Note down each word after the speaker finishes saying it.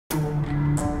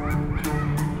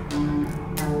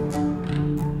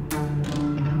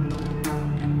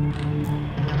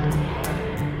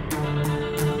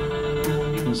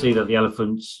see that the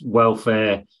elephants'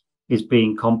 welfare is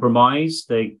being compromised.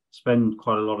 They spend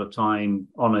quite a lot of time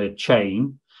on a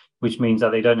chain, which means that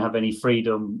they don't have any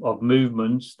freedom of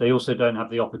movement. They also don't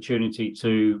have the opportunity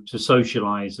to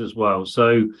socialize as well.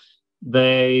 So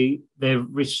they're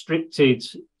restricted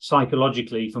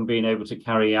psychologically from being able to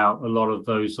carry out a lot of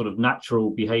those sort of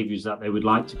natural behaviors that they would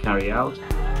like to carry out.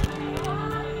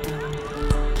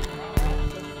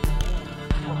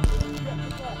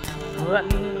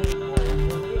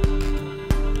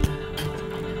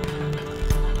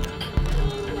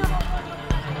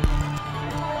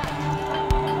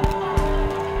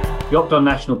 Yokdon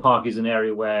National Park is an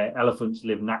area where elephants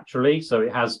live naturally, so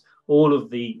it has all of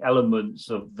the elements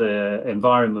of the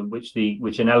environment which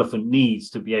an elephant needs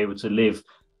to be able to live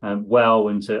well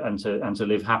and to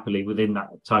live happily within that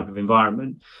type of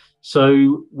environment.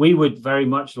 So we would very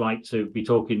much like to be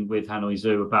talking with Hanoi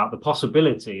Zoo about the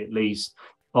possibility, at least,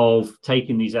 of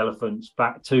taking these elephants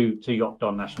back to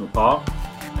Yokdon National Park.